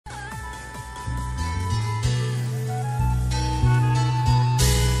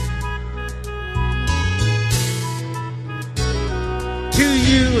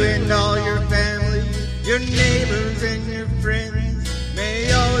and all your family, your neighbors and your friends.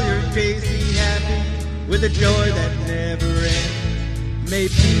 May all your days be happy with a joy that never ends. May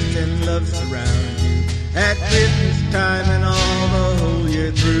peace and love surround you at Christmas time and all the whole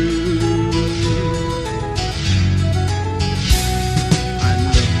year through. I'm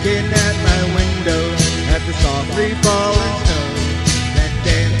looking at my window at the softly falling snow that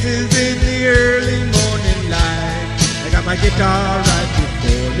dances in the early morning light. I got my guitar right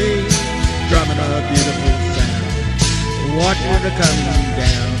before me, drumming a beautiful sound, watching it coming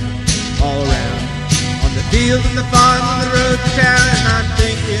down all around on the fields and the farms and the roads to town. And I'm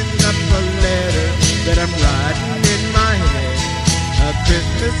thinking up a letter that I'm writing in my head, a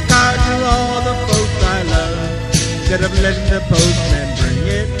Christmas card to all the folks I love. Instead of letting the postman bring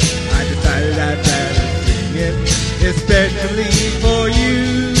it, I decided I'd rather sing it, especially for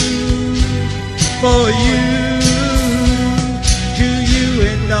you, for you. To you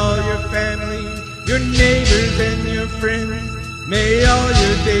and all your family, your neighbors and your friends. May all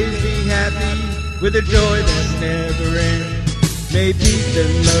your days be happy with a joy that never ends. May peace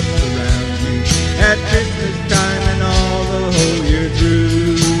and love surround you at Christmas time and all the whole year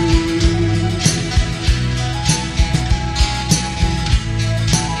through.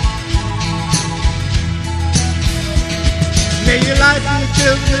 May your life be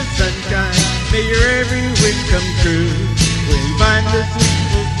filled with sunshine, may your every wish come true. Will you find the sweet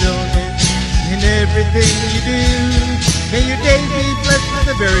fulfillment in everything you do? May your days be blessed with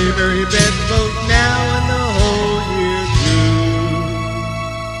the very, very best, both now and the whole year through.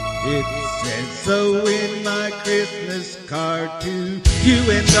 It says so in my Christmas card to you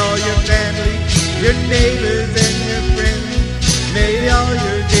and all your family, your neighbors and your friends. May all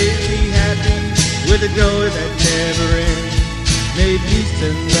your days be happy with a joy that never ends. May peace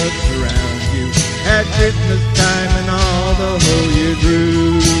and love surround you at Christmas time and all the whole year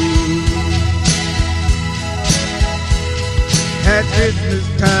through. At Christmas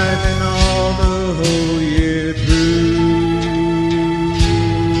time and all the whole year